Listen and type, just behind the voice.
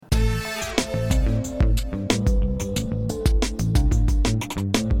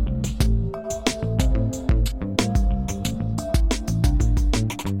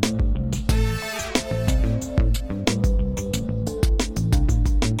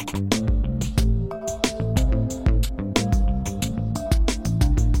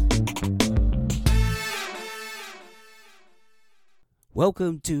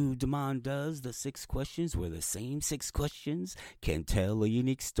Welcome to Damon Does the 6 Questions, where the same 6 questions can tell a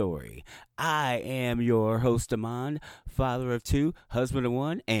unique story. I am your host, Damon, father of 2, husband of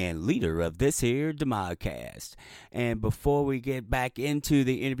 1, and leader of this here Damodcast. And before we get back into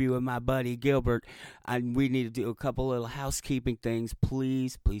the interview with my buddy Gilbert, we need to do a couple little housekeeping things.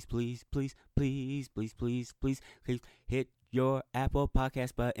 Please hit your Apple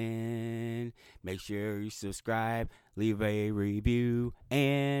Podcast button. Make sure you subscribe, leave a review,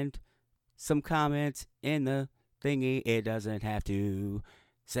 and some comments in the thingy. It doesn't have to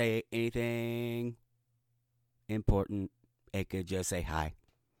say anything important. It could just say hi.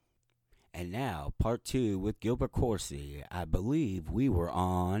 And now, part 2 with Gilbert Corsi. I believe we were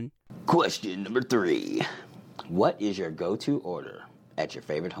on question number 3. What is your go-to order at your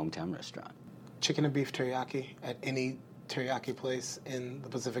favorite hometown restaurant? Chicken and beef teriyaki at any teriyaki place in the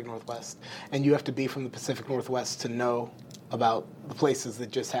Pacific Northwest. And you have to be from the Pacific Northwest to know about the places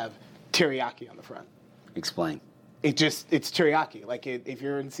that just have teriyaki on the front. Explain. It's teriyaki. Like if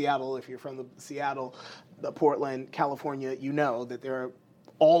you're in Seattle, if you're from Seattle, Portland, California, you know that there are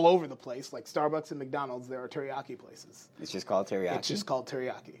all over the place, like Starbucks and McDonald's, there are teriyaki places. It's just called teriyaki? It's just called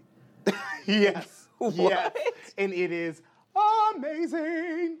teriyaki. Yes. What? Yes. And it is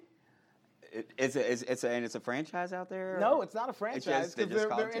amazing. It's a franchise out there? No, it's not a franchise because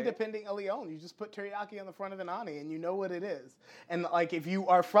they're independently owned. You just put teriyaki on the front of the nani and you know what it is. And like if you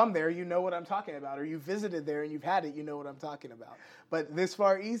are from there, you know what I'm talking about. Or you visited there and you've had it, you know what I'm talking about. But this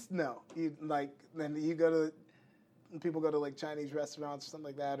far east, no. People go to like Chinese restaurants or something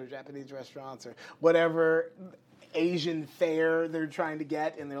like that, or Japanese restaurants or whatever Asian fare they're trying to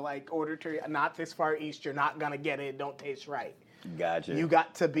get, and they're like, order teriyaki. Not this far east, you're not gonna get it. It don't taste right. Gotcha. You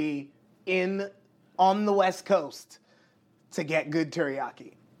got to be on the West Coast to get good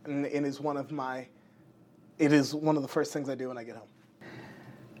teriyaki, and it is one of the first things I do when I get home.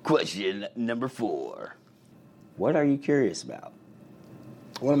 Question number 4. What are you curious about?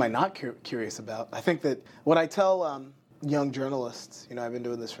 What am I not curious about? I think that what I tell young journalists, I've been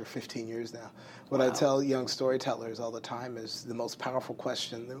doing this for 15 years now. What I tell young storytellers all the time is the most powerful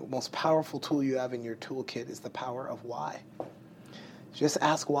question, the most powerful tool you have in your toolkit is the power of why. Just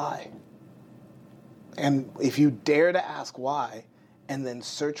ask why. And if you dare to ask why and then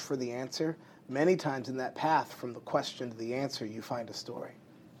search for the answer, many times in that path from the question to the answer, you find a story.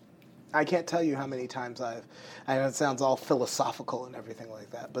 I can't tell you how many times I know it sounds all philosophical and everything like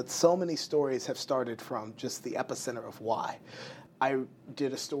that, but so many stories have started from just the epicenter of why. I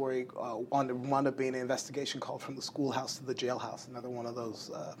did a story, wound up being an investigation called From the Schoolhouse to the Jailhouse, another one of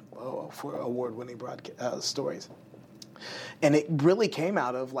those for award-winning stories. And it really came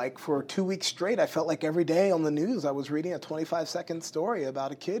out of, for 2 weeks straight, I felt like every day on the news I was reading a 25-second story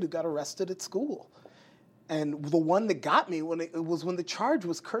about a kid who got arrested at school. And the one that got me when the charge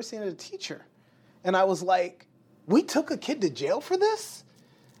was cursing at a teacher. And I was like, we took a kid to jail for this?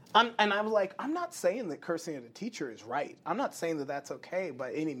 And I was like, I'm not saying that cursing at a teacher is right. I'm not saying that that's okay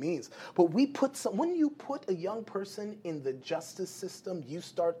by any means. But when you put a young person in the justice system, you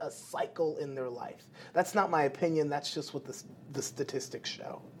start a cycle in their life. That's not my opinion. That's just what the statistics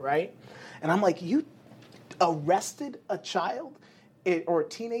show, right? And I'm like, you arrested a child or a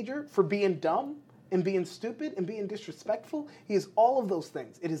teenager for being dumb and being stupid and being disrespectful? He is all of those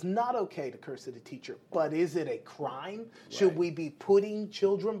things. It is not okay to curse at a teacher, but is it a crime? Right. Should we be putting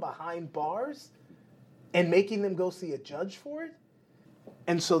children behind bars and making them go see a judge for it?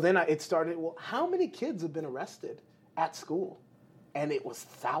 And so then it started, how many kids have been arrested at school? And it was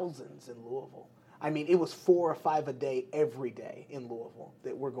thousands in Louisville. I mean, it was 4 or 5 a day every day in Louisville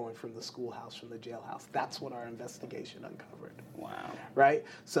that were going from the schoolhouse, from the jailhouse. That's what our investigation uncovered. Wow. Right?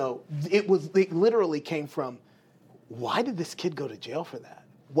 So it literally came from, why did this kid go to jail for that?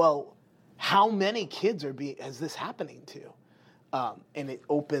 Well, how many kids is this happening to? And it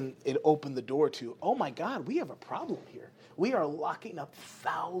opened the door to, oh my God, we have a problem here. We are locking up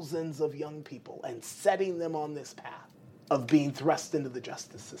thousands of young people and setting them on this path of being thrust into the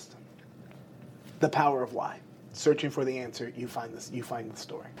justice system. The power of why. Searching for the answer, you find the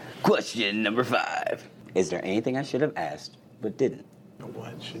story. Question number 5. Is there anything I should have asked but didn't?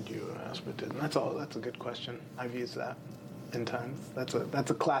 What should you have asked but didn't? That's a good question. I've used that in times. That's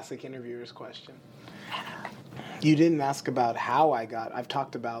a classic interviewer's question. You didn't ask about how I've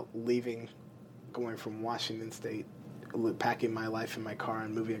talked about going from Washington State, packing my life in my car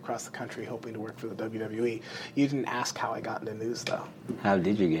and moving across the country hoping to work for the WWE. You didn't ask how I got into news, though. How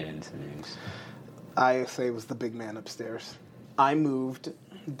did you get into news? I say it was the big man upstairs. I moved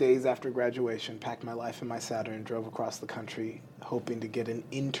days after graduation, packed my life in my Saturn, drove across the country, hoping to get an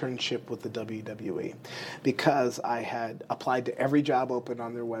internship with the WWE, because I had applied to every job open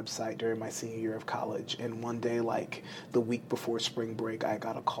on their website during my senior year of college. And one day, like the week before spring break, I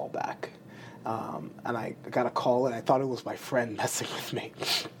got a call back. And I got a call, and I thought it was my friend messing with me.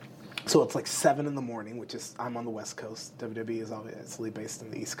 So it's like 7 in the morning, which is, I'm on the West Coast. WWE is obviously based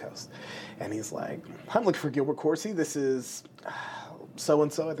in the East Coast. And he's like, I'm looking for Gilbert Corsi. This is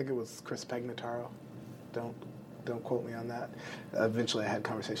so-and-so. I think it was Chris Pagnataro. Don't quote me on that. Eventually I had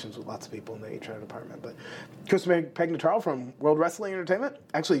conversations with lots of people in the HR department. But Chris Pagnataro from World Wrestling Entertainment,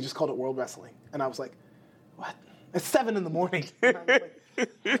 actually he just called it World Wrestling. And I was like, what? It's 7 in the morning. And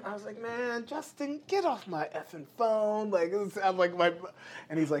I was like, man, Justin, get off my effing phone. Like, I'm like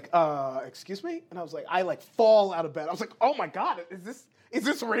and he's like, excuse me? And I was like, I like fall out of bed. I was like, oh my God, is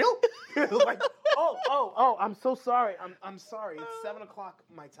this real? Like, oh, I'm so sorry. I'm sorry. It's 7 o'clock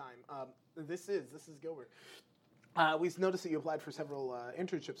my time. This is Gilbert. We noticed that you applied for several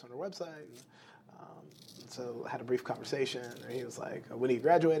internships on our website. So I had a brief conversation, and he was like, when are you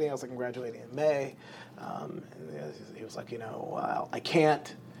graduating? I was like, I'm graduating in May. And he was like, I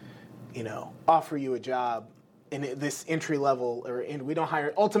can't, offer you a job in this entry level, we don't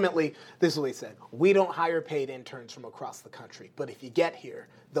hire, ultimately, this is what he said, we don't hire paid interns from across the country, but if you get here,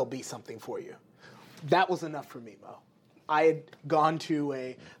 there'll be something for you. That was enough for me, Mo. I had gone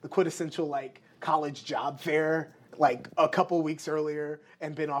to the quintessential, college job fair, a couple weeks earlier,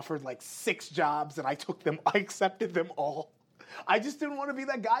 and been offered 6 jobs, and I accepted them all. I just didn't want to be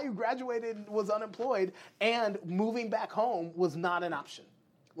that guy who graduated and was unemployed, and moving back home was not an option.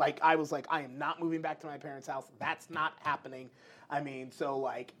 I was like, I am not moving back to my parents' house. That's not happening. So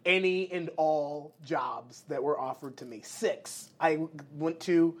any and all jobs that were offered to me, 6. I went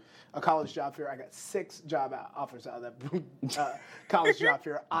to a college job fair. I got 6 job offers out of that college job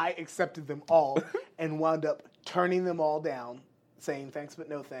fair. I accepted them all and wound up turning them all down, saying thanks but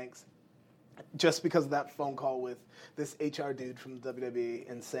no thanks, just because of that phone call with this HR dude from the WWE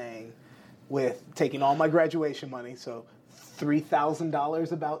and saying, with taking all my graduation money, so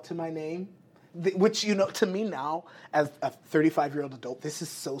 $3,000 about to my name, which, to me now, as a 35-year-old adult, this is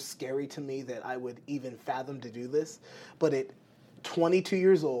so scary to me that I would even fathom to do this. But at 22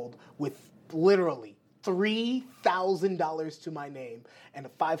 years old, with literally $3,000 to my name and a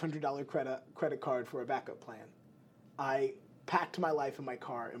 $500 credit card for a backup plan, I packed my life in my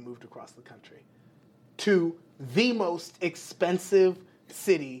car and moved across the country to the most expensive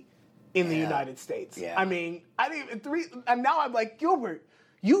city in the United States. Yeah. I didn't even and now I'm like, Gilbert,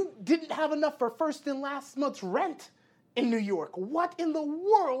 you didn't have enough for first and last month's rent in New York. What in the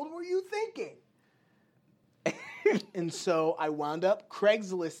world were you thinking? And so I wound up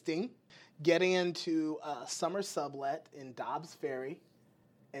Craigslisting, getting into a summer sublet in Dobbs Ferry.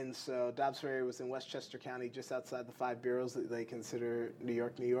 And so Dobbs Ferry was in Westchester County, just outside the 5 boroughs that they consider New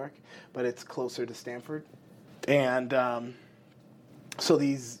York, but it's closer to Stamford. And so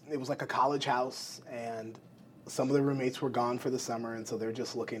it was like a college house, and some of the roommates were gone for the summer, and so they're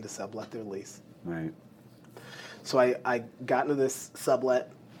just looking to sublet their lease. Right. So I got into this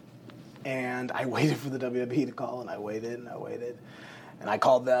sublet, and I waited for the WWE to call, and I waited, and I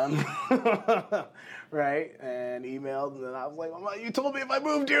called them, right, and emailed, and then I was like, well, you told me if I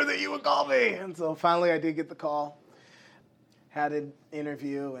moved here that you would call me. And so finally I did get the call, had an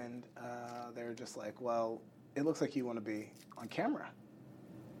interview, and they were just like, well, it looks like you want to be on camera.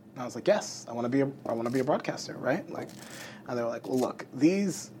 And I was like, yes, I want to be a broadcaster, right? And they were like, well, look,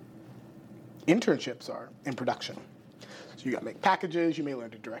 these internships are in production. So you got to make packages, you may learn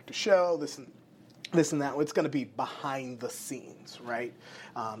to direct a show, this and that. It's going to be behind the scenes, right?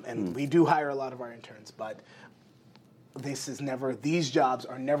 And we do hire a lot of our interns, but these jobs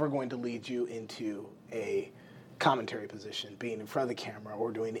are never going to lead you into a commentary position, being in front of the camera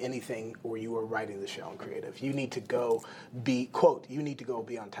or doing anything where you are writing the show in creative. You need to go be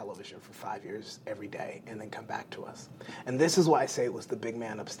on television for 5 years every day and then come back to us. And this is why I say it was the big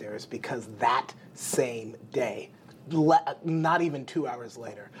man upstairs, because that same day, not even 2 hours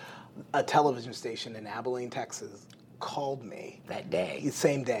later, a television station in Abilene, Texas called me. That day?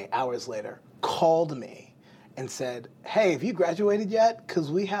 Same day, hours later, called me and said, hey, have you graduated yet?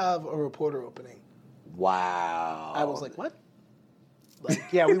 Because we have a reporter opening. Wow. I was like, what?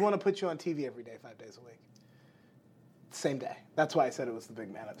 Yeah, we want to put you on TV every day, 5 days a week. Same day. That's why I said it was the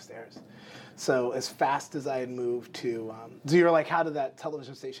big man upstairs. So as fast as I had moved to, so you're like, how did that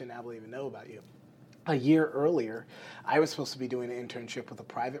television station in Abilene even know about you? A year earlier, I was supposed to be doing an internship with a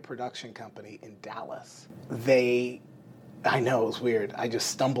private production company in Dallas. They I know, it was weird. I just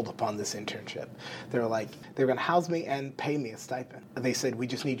stumbled upon this internship. They were like, they were going to house me and pay me a stipend. They said, we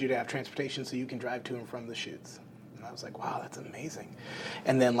just need you to have transportation so you can drive to and from the shoots. And I was like, wow, that's amazing.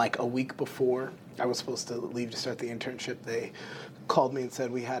 And then like a week before I was supposed to leave to start the internship, they called me and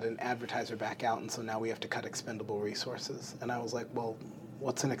said we had an advertiser back out, and so now we have to cut expendable resources. And I was like, well,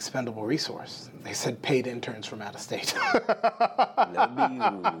 what's an expendable resource? They said paid interns from out of state.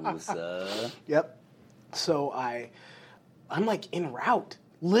 No abuse. Yep. So I'm like en route,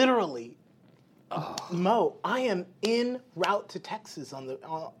 literally. Mo, I am en route to Texas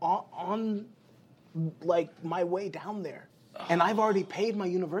on like my way down there, and I've already paid my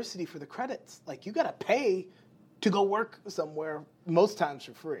university for the credits. Like, you gotta pay to go work somewhere, most times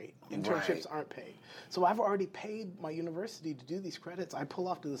for free. Internships aren't paid. So I've already paid my university to do these credits. I pull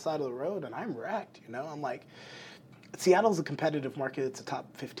off to the side of the road and I'm wrecked, you know? I'm like, Seattle's a competitive market. It's a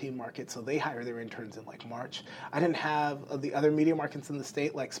top 15 market, so they hire their interns in like March. I didn't have the other media markets in the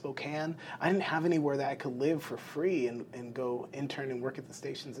state like Spokane. I didn't have anywhere that I could live for free and go intern and work at the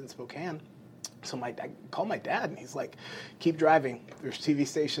stations in Spokane. So I called my dad, and he's like, keep driving. There's TV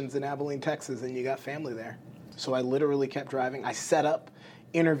stations in Abilene, Texas, and you got family there. So I literally kept driving. I set up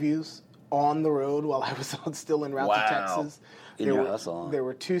interviews on the road while I was still en route to Texas. There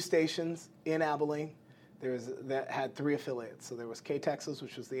were 2 stations in Abilene that had 3 affiliates. So there was K-Texas,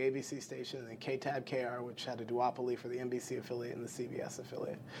 which was the ABC station, and then KTAB-KR, which had a duopoly for the NBC affiliate and the CBS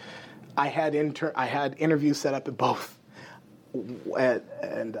affiliate. I had interviews set up at both.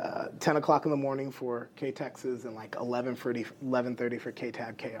 At 10 o'clock in the morning for K-Texas and like 11:30 for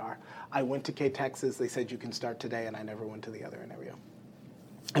KTAB-KR. I went to K-Texas. They said, you can start today, and I never went to the other interview.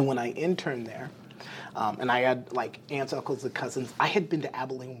 And when I interned there, and I had like aunts, uncles, and cousins, I had been to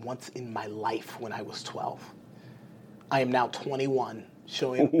Abilene once in my life when I was 12. I am now 21,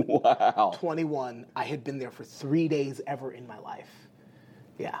 showing 21. I had been there for 3 days ever in my life.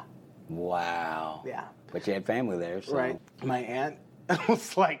 Yeah. Wow. Yeah. But you had family there, so. Right. My aunt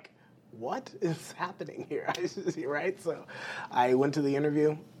was like, what is happening here? Right? So I went to the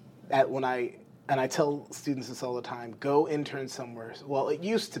interview. And I tell students this all the time, go intern somewhere. Well, it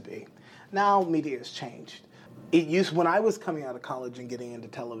used to be. Now media has changed. When I was coming out of college and getting into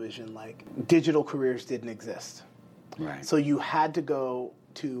television, like, digital careers didn't exist. Right. So you had to go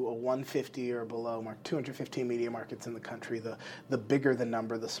to a 150 or below mark, 215 media markets in the country. The bigger the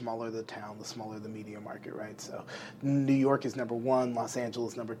number, the smaller the town, the smaller the media market, right? So New York is number 1, Los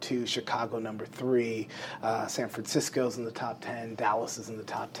Angeles number 2, Chicago number 3, San Francisco's in the top 10, Dallas is in the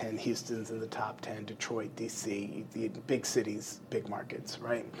top 10, Houston's in the top 10, Detroit, DC, the big cities, big markets,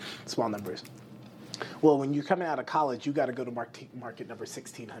 right? Small numbers. Well, when you're coming out of college, you got to go to market number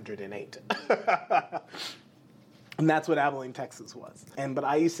 1608. And that's what Abilene, Texas was. But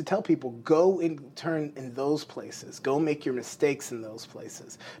I used to tell people, go intern in those places. Go make your mistakes in those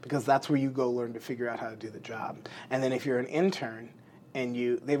places, because that's where you go learn to figure out how to do the job. And then if you're an intern and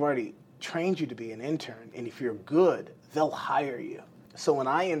they've already trained you to be an intern, and if you're good, they'll hire you. So when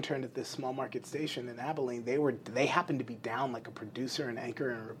I interned at this small market station in Abilene, they happened to be down like a producer, an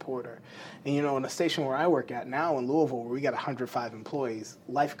anchor, and a reporter. And you know, in a station where I work at now in Louisville, where we got 105 employees,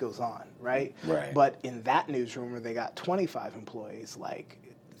 life goes on, right? Right. But in that newsroom where they got 25 employees, like,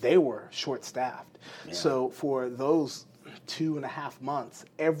 they were short-staffed. Yeah. So for those 2.5 months,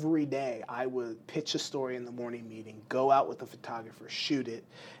 every day I would pitch a story in the morning meeting, go out with the photographer, shoot it,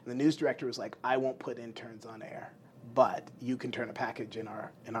 and the news director was like, I won't put interns on air, but you can turn a package, and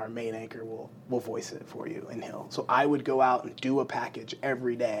our main anchor will voice it for you in Hill. So I would go out and do a package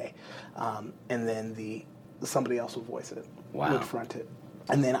every day, and then somebody else would voice it, would front it.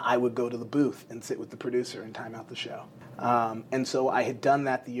 And then I would go to the booth and sit with the producer and time out the show. And so I had done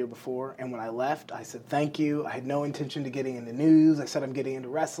that the year before, and when I left, I said, thank you. I had no intention of getting into news. I said, I'm getting into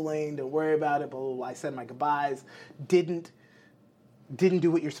wrestling. Don't worry about it, blah, blah, blah. I said my goodbyes. Didn't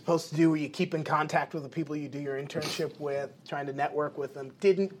do what you're supposed to do, where you keep in contact with the people you do your internship with, trying to network with them.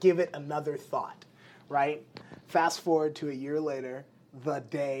 Didn't give it another thought, right? Fast forward to a year later,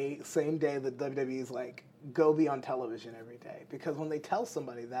 same day that WWE is like, go be on television every day. Because when they tell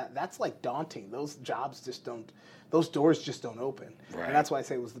somebody that's like daunting. Those doors just don't open. Right. And that's why I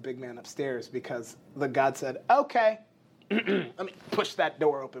say it was the big man upstairs, because God said, okay, let me push that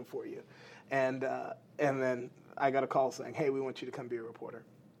door open for you. And then I got a call saying, hey, we want you to come be a reporter.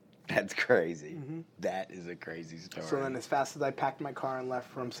 That's crazy. Mm-hmm. That is a crazy story. So then as fast as I packed my car and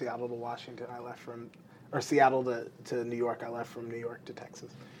left from Seattle to Washington, Seattle to New York, I left from New York to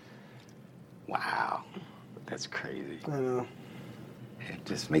Texas. Wow. That's crazy. I know. It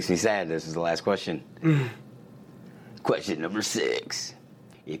just makes me sad. This is the last question. Question number 6.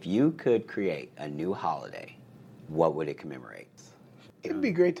 If you could create a new holiday what would it commemorate? It'd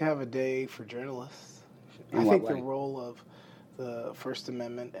be great to have a day for journalists. I think the role of the First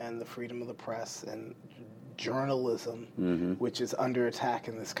Amendment and the freedom of the press and journalism, which is under attack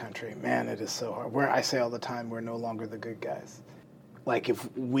in this country, man, it is so hard. I say all the time, we're no longer the good guys. Like, if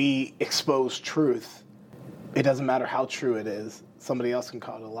we expose truth, it doesn't matter how true it is, somebody else can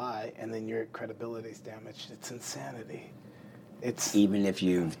call it a lie, and then your credibility is damaged. It's insanity. Even if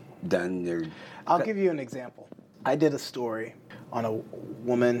you've done your... I'll give you an example. I did a story on a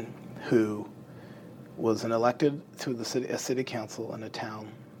woman who was elected to a city council in a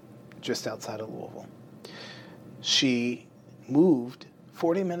town just outside of Louisville. She moved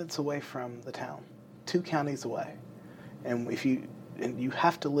 40 minutes away from the town, 2 counties away. And you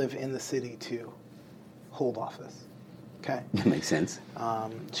have to live in the city to hold office. Okay? That makes sense.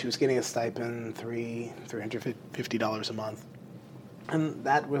 She was getting a stipend, $350 a month. And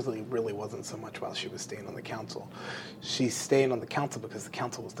that really wasn't so much while she was staying on the council. She's staying on the council because the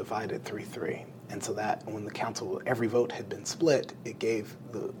council was divided 3-3. And so that when the council, every vote had been split, it gave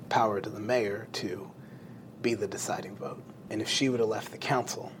the power to the mayor to be the deciding vote. And if she would have left the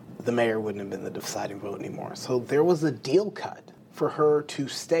council, the mayor wouldn't have been the deciding vote anymore. So there was a deal cut for her to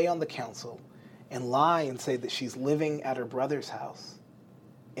stay on the council and lie and say that she's living at her brother's house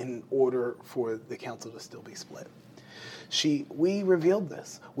in order for the council to still be split. We revealed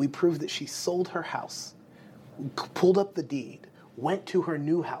this. We proved that she sold her house, pulled up the deed, went to her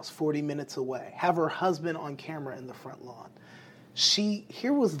new house 40 minutes away, have her husband on camera in the front lawn.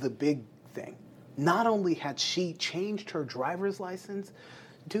 Here was the big thing. Not only had she changed her driver's license,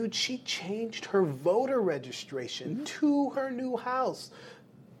 dude, she changed her voter registration to her new house,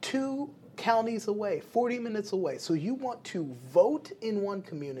 2 counties away, 40 minutes away. So you want to vote in one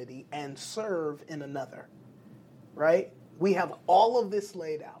community and serve in another, right? We have all of this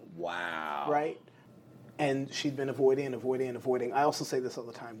laid out. Wow. Right? And she'd been avoiding. I also say this all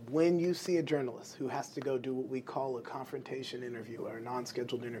the time. When you see a journalist who has to go do what we call a confrontation interview or a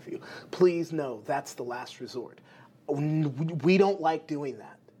non-scheduled interview, please know that's the last resort. We don't like doing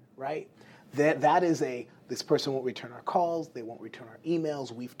that, right? That is this person won't return our calls, they won't return our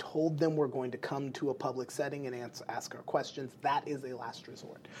emails. We've told them we're going to come to a public setting and ask our questions. That is a last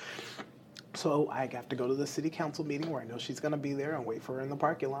resort. So I have to go to the city council meeting where I know she's going to be there and wait for her in the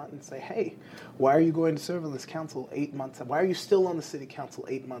parking lot and say, hey, why are you going to serve on this council 8 months? Why are you still on the city council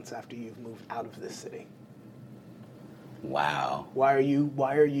 8 months after you've moved out of this city? Wow. Why are you,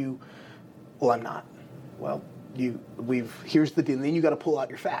 well, I'm not. Well, here's the deal. And then you got to pull out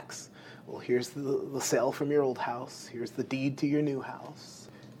your facts. Well, here's the sale from your old house. Here's the deed to your new house.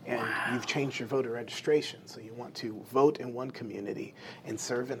 And you've changed your voter registration. So you want to vote in one community and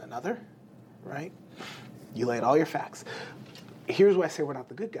serve in another? Right? You laid all your facts. Here's why I say we're not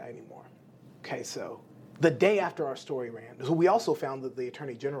the good guy anymore. Okay, so the day after our story ran, so we also found that the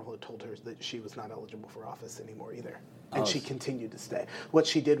Attorney General had told her that she was not eligible for office anymore either. And she continued to stay. What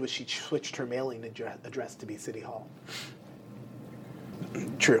she did was she switched her mailing address to be City Hall.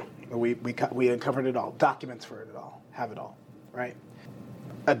 True. We uncovered it all. Documents for it all. Have it all. Right?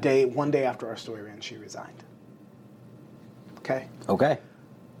 One day after our story ran, she resigned. Okay? Okay.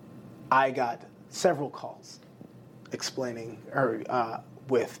 I got several calls explaining,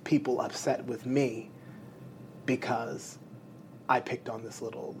 with people upset with me because I picked on this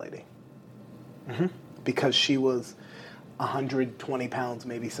little old lady. Mm-hmm. Because she was 120 pounds,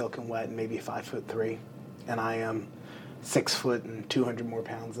 maybe soaking wet, and maybe 5'3", and I am 6 foot and 200 more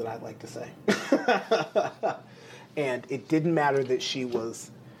pounds than I'd like to say. And it didn't matter that she was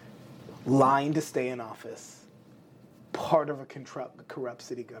lying to stay in office, part of a corrupt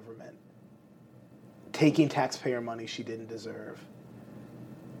city government, taking taxpayer money she didn't deserve.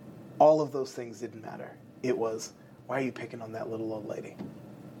 All of those things didn't matter. It was, why are you picking on that little old lady?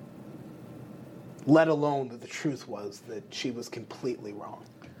 Let alone that the truth was that she was completely wrong.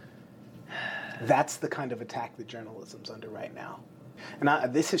 That's the kind of attack that journalism's under right now.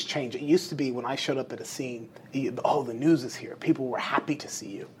 And this has changed. It used to be when I showed up at a scene, the news is here. People were happy to see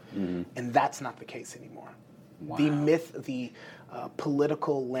you. Mm-hmm. And that's not the case anymore. Wow. The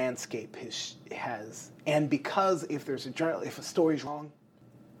political landscape has, and because if a story's wrong,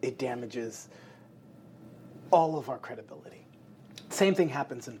 it damages all of our credibility. Same thing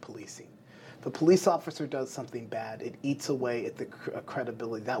happens in policing. If a police officer does something bad, it eats away at the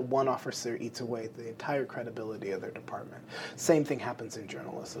credibility. That one officer eats away at the entire credibility of their department. Same thing happens in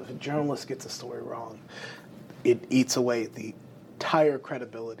journalism. If a journalist gets a story wrong, it eats away at the entire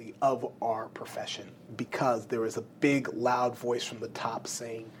credibility of our profession because there is a big, loud voice from the top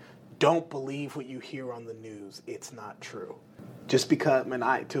saying, don't believe what you hear on the news. It's not true. Just because,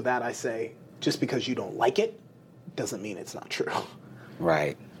 I say, just because you don't like it doesn't mean it's not true.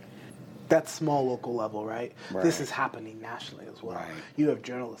 Right. That's small local level, right? Right. This is happening nationally as well. Right. You have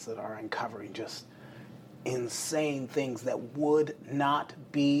journalists that are uncovering just insane things that would not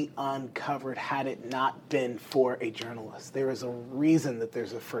be uncovered had it not been for a journalist. There is a reason that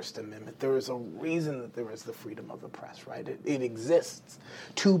there's a First Amendment. There is a reason that there is the freedom of the press, right? It exists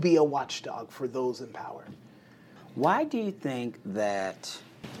to be a watchdog for those in power. Why do you think that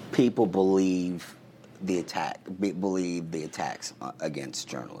people believe the attacks against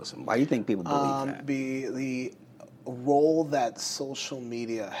journalism? Why do you think people believe that? The role that social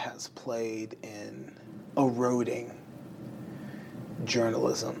media has played in eroding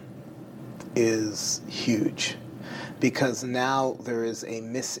journalism is huge, because now there is a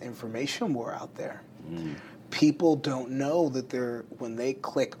misinformation war out there. People don't know that when they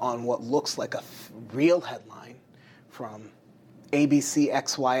click on what looks like a real headline from ABC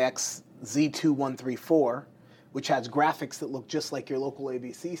XYX Z2134, which has graphics that look just like your local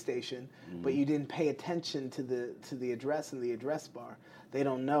ABC station, but you didn't pay attention to the address in the address bar, they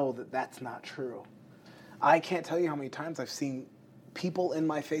don't know that that's not true. I can't tell you how many times I've seen people in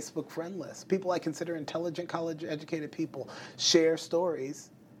my Facebook friend list, people I consider intelligent, college-educated people, share stories,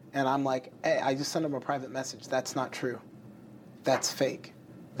 and I'm like, hey, I just sent them a private message. That's not true. That's fake.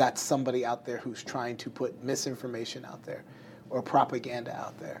 That's somebody out there who's trying to put misinformation out there or propaganda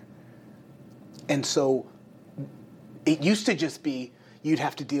out there. And so it used to just be you'd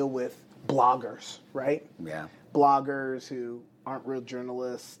have to deal with bloggers, right? Yeah. Bloggers who aren't real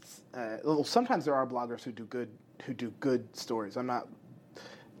journalists. Sometimes there are bloggers who do good stories. I'm not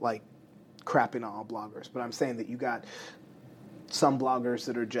like crapping on all bloggers, but I'm saying that you got some bloggers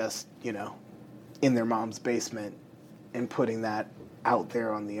that are just, in their mom's basement and putting that out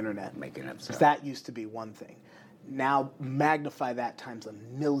there on the internet. Making up stuff. That used to be one thing. Now magnify that times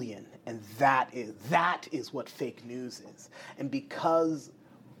 1,000,000, and that is what fake news is. And because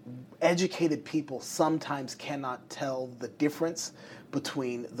educated people sometimes cannot tell the difference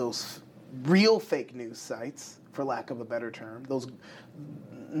between those real fake news sites, for lack of a better term, that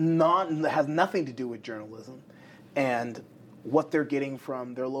has nothing to do with journalism, and what they're getting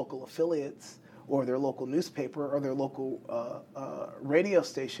from their local affiliates or their local newspaper or their local radio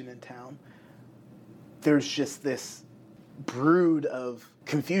station in town, there's just this brood of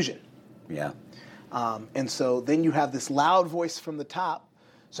confusion. Yeah. And so then you have this loud voice from the top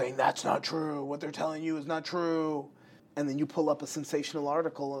saying, that's not true, what they're telling you is not true. And then you pull up a sensational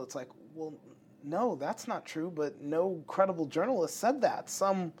article and it's like, well, no, that's not true, but no credible journalist said that.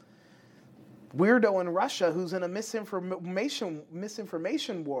 Some weirdo in Russia who's in a misinformation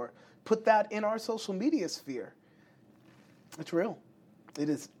war put that in our social media sphere. It's real. It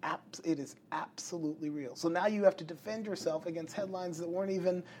is absolutely real. So now you have to defend yourself against headlines that weren't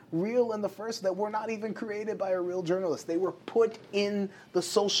even real in the first, that were not even created by a real journalist. They were put in the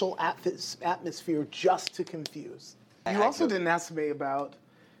social atmosphere just to confuse. You also didn't ask me about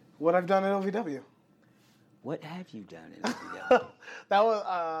what I've done at OVW. What have you done at OVW? That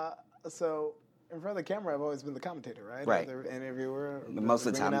was, so in front of the camera, I've always been the commentator, right? Right. The interviewer. Most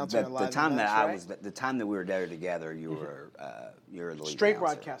of the time, the time that events, the time that we were there together, you were the lead straight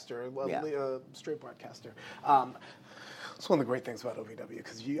announcer. broadcaster. Yeah. Straight broadcaster. It's one of the great things about OVW,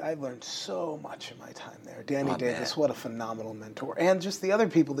 because I learned so much in my time there. Danny Davis, what a phenomenal mentor. And just the other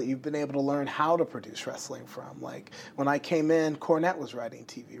people that you've been able to learn how to produce wrestling from. Like, when I came in, Cornette was writing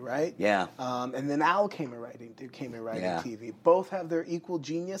TV, right? Yeah. And then Al came in writing Yeah. TV. Both have their equal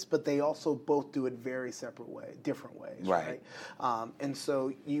genius, but they also both do it very different ways, right? And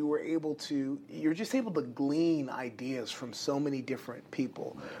so you're just able to glean ideas from so many different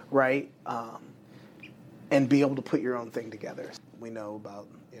people, right? And be able to put your own thing together. We know about,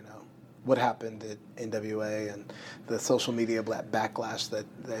 what happened at NWA and the social media backlash that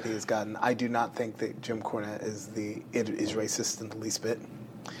he has gotten. I do not think that Jim Cornette is racist in the least bit.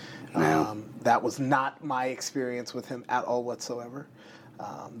 No. That was not my experience with him at all whatsoever.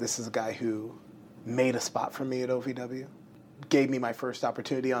 This is a guy who made a spot for me at OVW, gave me my first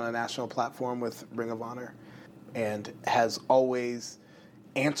opportunity on a national platform with Ring of Honor, and has always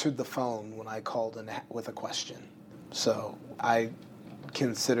answered the phone when I called in with a question. So I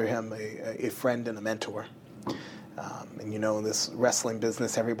consider him a friend and a mentor. And in this wrestling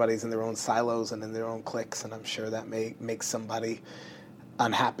business, everybody's in their own silos and in their own cliques, and I'm sure that may make somebody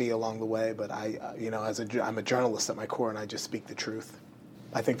unhappy along the way. But I'm a journalist at my core, and I just speak the truth.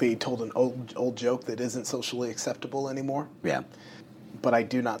 I think that he told an old joke that isn't socially acceptable anymore. Yeah. But I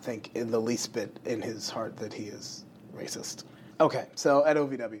do not think in the least bit in his heart that he is racist. Okay, so at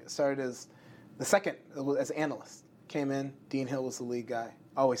OVW, started as analyst. Came in, Dean Hill was the lead guy.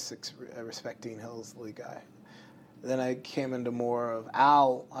 Always respect Dean Hill as the lead guy. Then I came into more of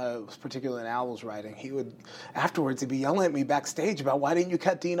Al, particularly in Al's writing. He would, afterwards, he'd be yelling at me backstage about, why didn't you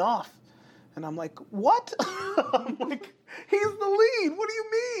cut Dean off? And I'm like, what? I'm like, he's the lead. What do you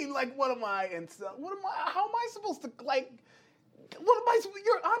mean? Like, what am I? And so, how am I supposed to, like,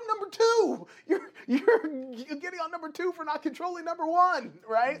 I'm number 2. You're getting on number 2 for not controlling number 1,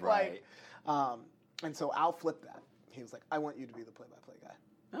 right? Right. Like, and so Al flipped that. He was like, I want you to be the play-by-play guy.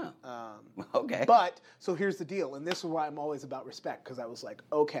 Oh. Okay. But, so here's the deal, and this is why I'm always about respect, because I was like,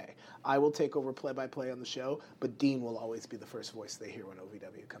 okay, I will take over play-by-play on the show, but Dean will always be the first voice they hear when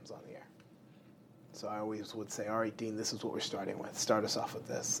OVW comes on the air. So I always would say, all right, Dean, this is what we're starting with. Start us off with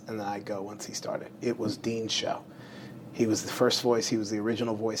this. And then I'd go once he started. It was Dean's show. He was the first voice, he was the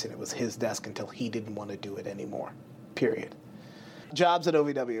original voice, and it was his desk until he didn't want to do it anymore, period. Jobs at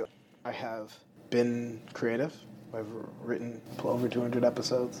OVW. I have been creative. I've written over 200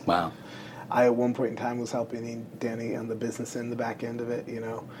 episodes. Wow. I, at one point in time, was helping Danny on the business end, the back end of it,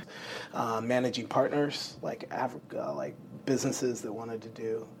 managing partners, like businesses that wanted to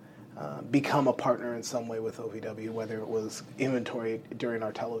do, become a partner in some way with OVW, whether it was inventory during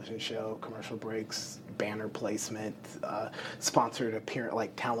our television show, commercial breaks, banner placement, sponsored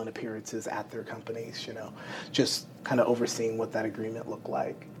talent appearances at their companies, just kind of overseeing what that agreement looked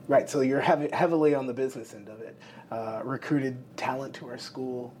like. Right, so you're heavily on the business end of it. Recruited talent to our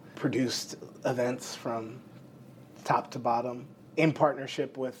school, produced events from top to bottom, in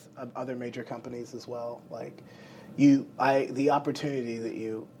partnership with other major companies as well. The opportunity that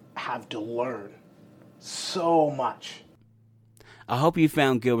you have to learn so much. I hope you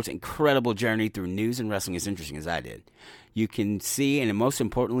found Gilbert's incredible journey through news and wrestling as interesting as I did. You can see and most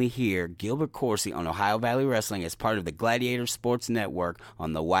importantly hear Gilbert Coursey on Ohio Valley Wrestling as part of the Gladiator Sports Network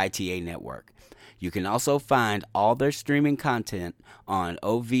on the YTA Network. You can also find all their streaming content on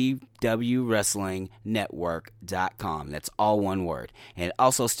OVWWrestlingNetwork.com. That's all one word. And it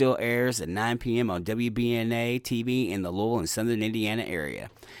also still airs at 9 p.m. on WBNA TV in the Louisville and Southern Indiana area.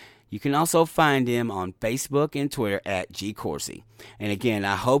 You can also find him on Facebook and Twitter at G Coursey. And again,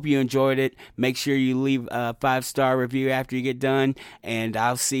 I hope you enjoyed it. Make sure you leave a 5-star review after you get done, and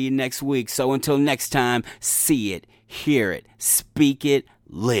I'll see you next week. So until next time, see it, hear it, speak it,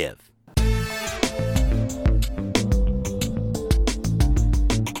 live.